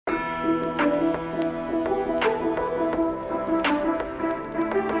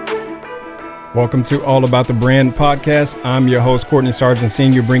Welcome to All About the Brand podcast. I'm your host, Courtney Sargent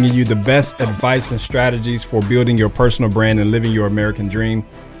Sr., bringing you the best advice and strategies for building your personal brand and living your American dream.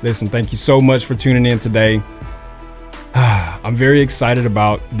 Listen, thank you so much for tuning in today. I'm very excited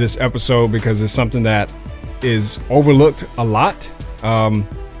about this episode because it's something that is overlooked a lot.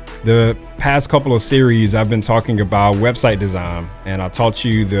 The past couple of series, I've been talking about website design, and I taught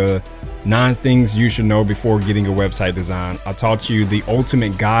you the 9 things you should know before getting a website design. I taught you the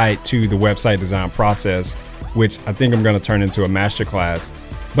ultimate guide to the website design process, which I think I'm going to turn into a masterclass.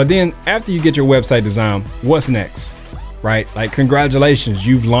 But then after you get your website design, what's next, right? Like, congratulations,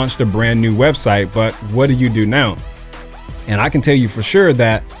 you've launched a brand new website, but what do you do now? And I can tell you for sure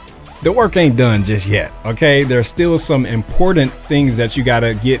that the work ain't done just yet, okay? There's still some important things that you got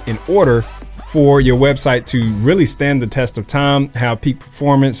to get in order for your website to really stand the test of time, have peak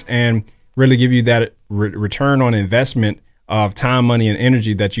performance, and really give you that return on investment of time, money, and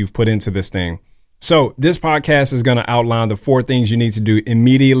energy that you've put into this thing. So this podcast is going to outline the 4 things you need to do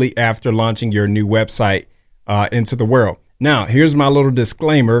immediately after launching your new website into the world. Now, here's my little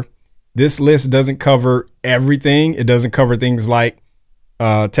disclaimer. This list doesn't cover everything. It doesn't cover things like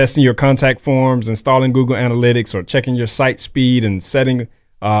testing your contact forms, installing Google Analytics, or checking your site speed and setting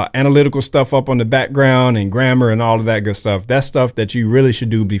analytical stuff up on the background and grammar and all of that good stuff. That's stuff that you really should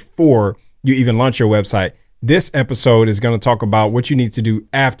do before you even launch your website. This episode is going to talk about what you need to do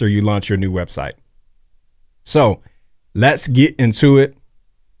after you launch your new website. So let's get into it.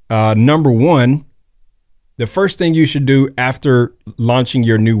 Number 1, the first thing you should do after launching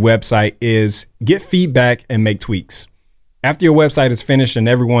your new website is get feedback and make tweaks. After your website is finished and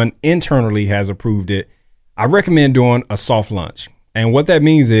everyone internally has approved it, I recommend doing a soft launch. And what that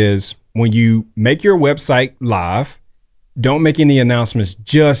means is when you make your website live, don't make any announcements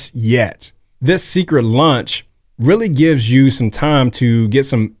just yet. This secret launch really gives you some time to get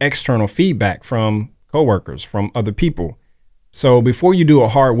some external feedback from coworkers, from other people. So before you do a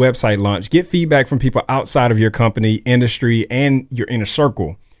hard website launch, get feedback from people outside of your company, industry, and your inner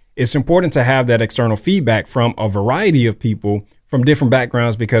circle. It's important to have that external feedback from a variety of people from different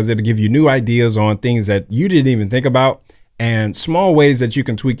backgrounds because it'll give you new ideas on things that you didn't even think about and small ways that you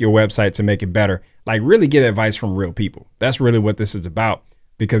can tweak your website to make it better. Like, really get advice from real people. That's really what this is about,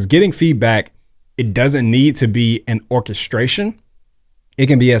 because getting feedback, it doesn't need to be an orchestration. It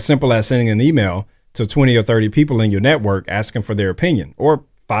can be as simple as sending an email to 20 or 30 people in your network asking for their opinion, or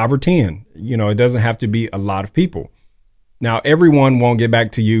 5 or 10. It doesn't have to be a lot of people. Now, everyone won't get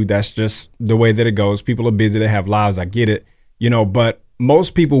back to you. That's just the way that it goes. People are busy. They have lives. I get it, but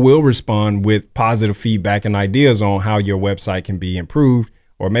most people will respond with positive feedback and ideas on how your website can be improved,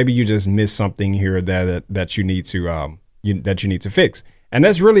 or maybe you just missed something here that you need to fix. And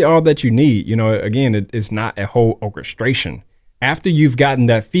that's really all that you need. Again, it's not a whole orchestration. After you've gotten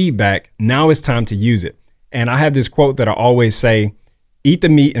that feedback, now it's time to use it. And I have this quote that I always say, eat the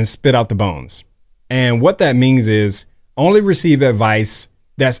meat and spit out the bones. And what that means is only receive advice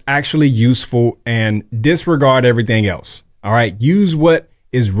that's actually useful and disregard everything else. All right. Use what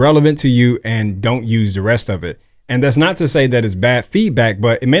is relevant to you and don't use the rest of it. And that's not to say that it's bad feedback,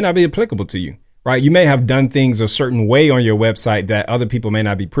 but it may not be applicable to you, right? You may have done things a certain way on your website that other people may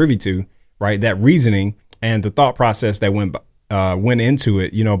not be privy to, right? That reasoning and the thought process that went into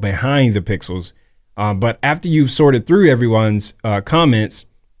it, behind the pixels. But after you've sorted through everyone's comments,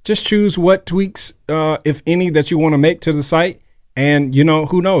 just choose what tweaks, if any, that you want to make to the site. And,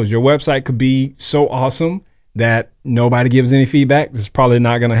 who knows? Your website could be so awesome that nobody gives any feedback. This is probably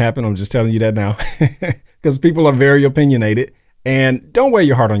not going to happen. I'm just telling you that now because people are very opinionated. And don't wear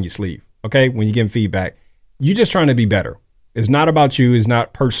your heart on your sleeve, okay? When you give feedback, you're just trying to be better. It's not about you. It's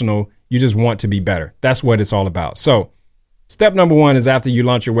not personal. You just want to be better. That's what it's all about. So step number 1 is after you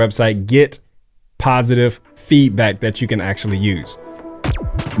launch your website, get positive feedback that you can actually use.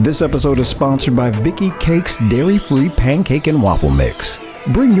 This episode is sponsored by Vicky Cake's dairy-free pancake and waffle mix.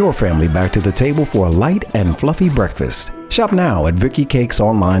 Bring your family back to the table for a light and fluffy breakfast. Shop now at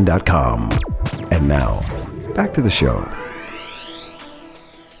VickyCakesOnline.com. And now, back to the show.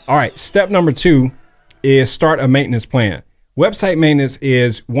 All right, step number 2 is start a maintenance plan. Website maintenance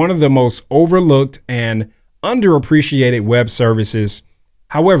is one of the most overlooked and underappreciated web services.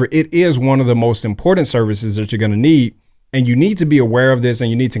 However, it is one of the most important services that you're going to need. And you need to be aware of this,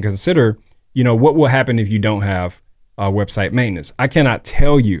 and you need to consider, what will happen if you don't have website maintenance. I cannot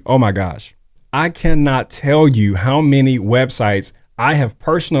tell you, oh my gosh, I cannot tell you how many websites I have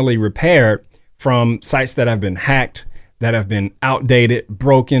personally repaired from sites that have been hacked, that have been outdated,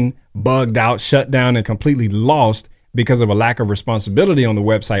 broken, bugged out, shut down, and completely lost because of a lack of responsibility on the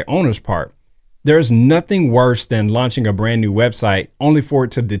website owner's part. There's nothing worse than launching a brand new website only for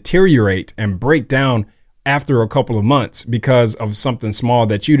it to deteriorate and break down after a couple of months because of something small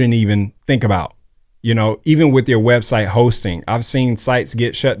that you didn't even think about. You know, even with your website hosting, I've seen sites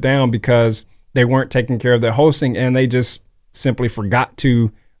get shut down because they weren't taking care of their hosting and they just simply forgot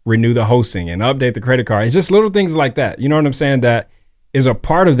to renew the hosting and update the credit card. It's just little things like that. You know what I'm saying? That is a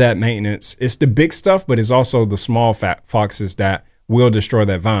part of that maintenance. It's the big stuff, but it's also the small foxes that will destroy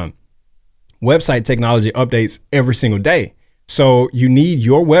that vine. Website technology updates every single day. So you need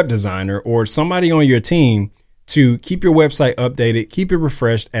your web designer or somebody on your team to keep your website updated, keep it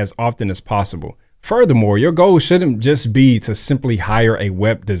refreshed as often as possible. Furthermore, your goal shouldn't just be to simply hire a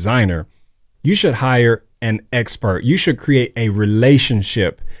web designer. You should hire an expert. You should create a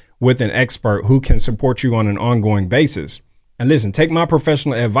relationship with an expert who can support you on an ongoing basis. And listen, take my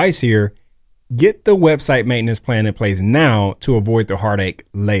professional advice here. Get the website maintenance plan in place now to avoid the heartache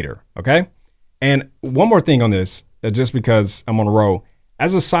later. Okay. And one more thing on this, just because I'm on a roll.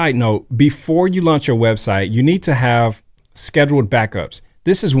 As a side note, before you launch your website, you need to have scheduled backups.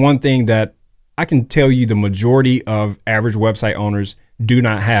 This is one thing that I can tell you the majority of average website owners do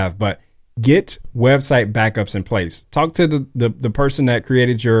not have, but get website backups in place. Talk to the person that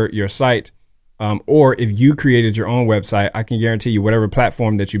created your site, or if you created your own website, I can guarantee you whatever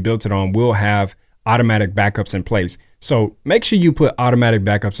platform that you built it on will have automatic backups in place. So make sure you put automatic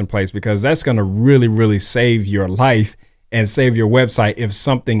backups in place because that's going to really, really save your life and save your website. If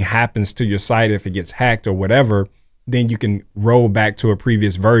something happens to your site, if it gets hacked or whatever, then you can roll back to a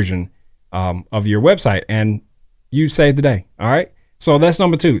previous version of your website and you save the day. All right. So that's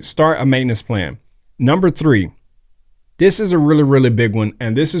number 2, start a maintenance plan. Number 3, this is a really, really big one.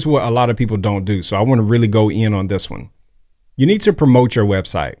 And this is what a lot of people don't do. So I want to really go in on this one. You need to promote your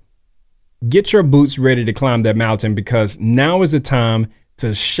website. Get your boots ready to climb that mountain because now is the time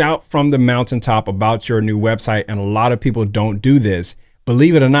to shout from the mountaintop about your new website. And a lot of people don't do this.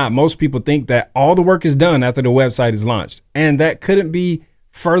 Believe it or not, most people think that all the work is done after the website is launched. And that couldn't be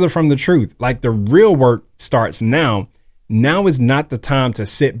further from the truth. Like the real work starts now. Now is not the time to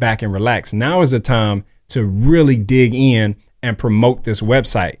sit back and relax. Now is the time to really dig in and promote this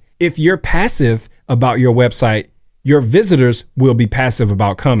website. If you're passive about your website, your visitors will be passive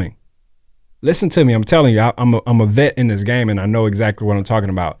about coming. Listen to me. I'm telling you, I'm a vet in this game and I know exactly what I'm talking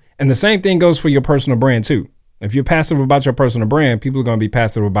about. And the same thing goes for your personal brand too. If you're passive about your personal brand, people are going to be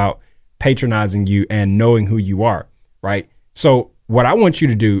passive about patronizing you and knowing who you are, right? So what I want you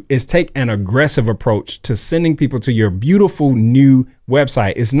to do is take an aggressive approach to sending people to your beautiful new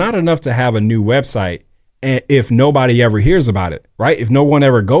website. It's not enough to have a new website if nobody ever hears about it, right? If no one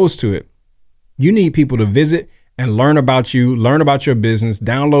ever goes to it, you need people to visit and learn about you, learn about your business,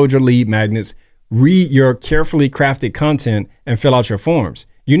 download your lead magnets, read your carefully crafted content, and fill out your forms.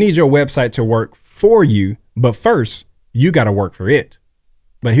 You need your website to work for you, but first, you got to work for it.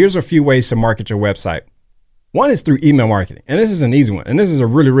 But here's a few ways to market your website. One is through email marketing, and this is an easy one, and this is a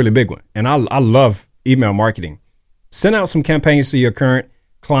really, really big one, and I love email marketing. Send out some campaigns to your current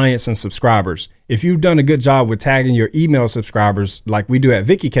clients and subscribers. If you've done a good job with tagging your email subscribers like we do at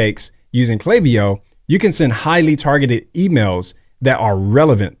Vicky Cakes using Klaviyo, you can send highly targeted emails that are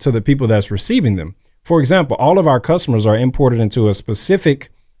relevant to the people that's receiving them. For example, all of our customers are imported into a specific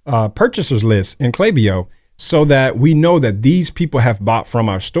purchasers list in Klaviyo so that we know that these people have bought from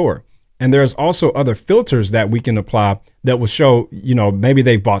our store. And there's also other filters that we can apply that will show, maybe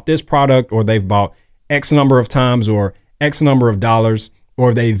they've bought this product or they've bought X number of times or X number of dollars,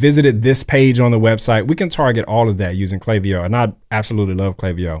 or they visited this page on the website. We can target all of that using Klaviyo. And I absolutely love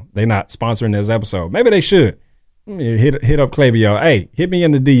Klaviyo. They're not sponsoring this episode. Maybe they should. Hit up Klaviyo. Hey, hit me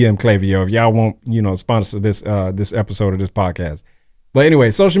in the DM, Klaviyo, if y'all want, sponsor this episode of this podcast. But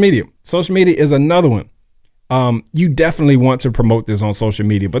anyway, social media. Social media is another one. You definitely want to promote this on social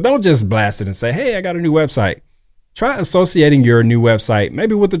media, but don't just blast it and say, hey, I got a new website. Try associating your new website,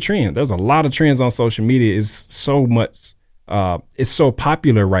 maybe with the trend. There's a lot of trends on social media. It's so much. It's so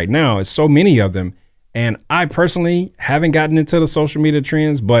popular right now. It's so many of them. And I personally haven't gotten into the social media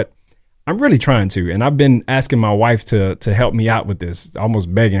trends, but I'm really trying to. And I've been asking my wife to help me out with this,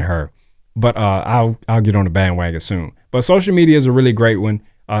 almost begging her. But I'll get on the bandwagon soon. But social media is a really great one.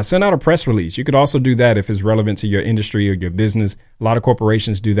 Send out a press release. You could also do that if it's relevant to your industry or your business. A lot of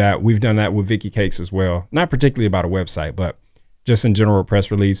corporations do that. We've done that with Vicky Cakes as well. Not particularly about a website, but just in general, press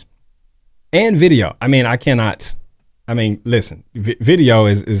release. And video. Listen, video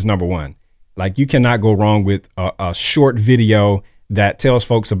is number one. Like, you cannot go wrong with a short video that tells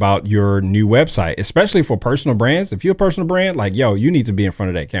folks about your new website, especially for personal brands. If you're a personal brand, you need to be in front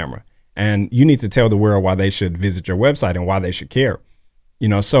of that camera and you need to tell the world why they should visit your website and why they should care.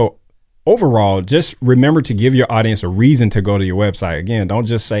 So overall, just remember to give your audience a reason to go to your website. Again, don't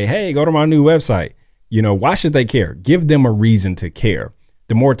just say, hey, go to my new website. Why should they care? Give them a reason to care.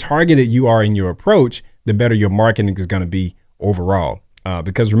 The more targeted you are in your approach, the better your marketing is going to be overall.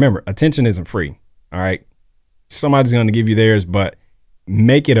 Because remember, attention isn't free. All right. Somebody's going to give you theirs, but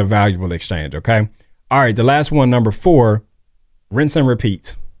make it a valuable exchange. Okay. All right. The last one, number 4, rinse and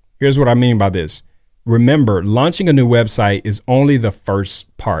repeat. Here's what I mean by this. Remember, launching a new website is only the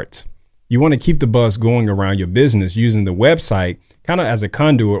first part. You want to keep the buzz going around your business using the website kind of as a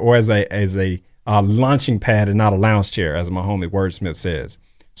conduit or as a launching pad and not a lounge chair, as my homie Wordsmith says.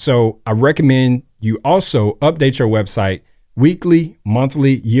 So I recommend you also update your website weekly,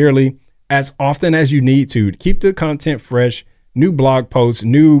 monthly, yearly, as often as you need to keep the content fresh, new blog posts,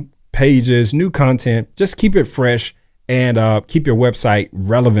 new pages, new content. Just keep it fresh and keep your website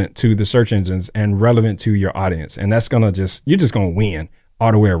relevant to the search engines and relevant to your audience. And that's you're just going to win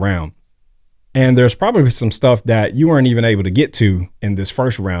all the way around. And there's probably some stuff that you weren't even able to get to in this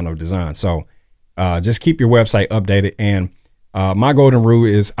first round of design. So just keep your website updated. And my golden rule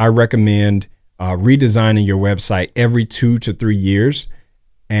is I recommend redesigning your website every 2 to 3 years.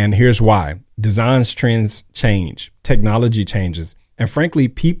 And here's why. Designs trends change, technology changes, and frankly,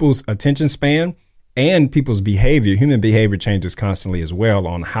 people's attention span and people's behavior, human behavior changes constantly as well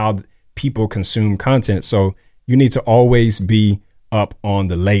on how people consume content. So you need to always be up on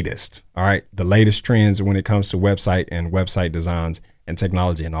the latest. All right. The latest trends when it comes to website and website designs and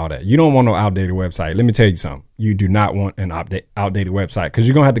technology and all that. You don't want no outdated website. Let me tell you something. You do not want an outdated website because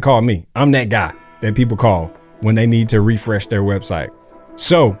you're going to have to call me. I'm that guy that people call when they need to refresh their website.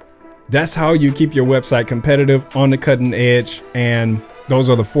 So that's how you keep your website competitive, on the cutting edge. And those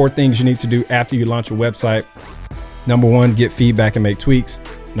are the 4 things you need to do after you launch a website. Number 1, get feedback and make tweaks.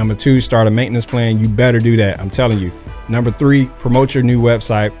 Number 2, start a maintenance plan. You better do that. I'm telling you. Number 3, promote your new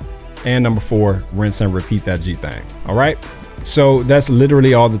website. And number 4, rinse and repeat that G thing. All right. So that's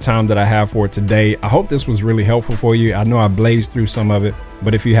literally all the time that I have for today. I hope this was really helpful for you. I know I blazed through some of it,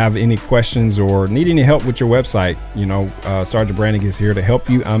 but if you have any questions or need any help with your website, Sergeant Branding is here to help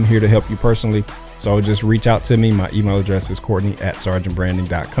you. I'm here to help you personally. So just reach out to me. My email address is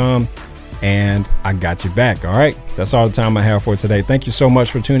Courtney@sergeantbranding.com. And I got you back. All right. That's all the time I have for today. Thank you so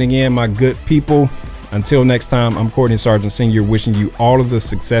much for tuning in, my good people. Until next time, I'm Courtney Sargent Sr., wishing you all of the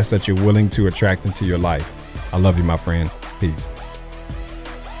success that you're willing to attract into your life. I love you, my friend. Peace.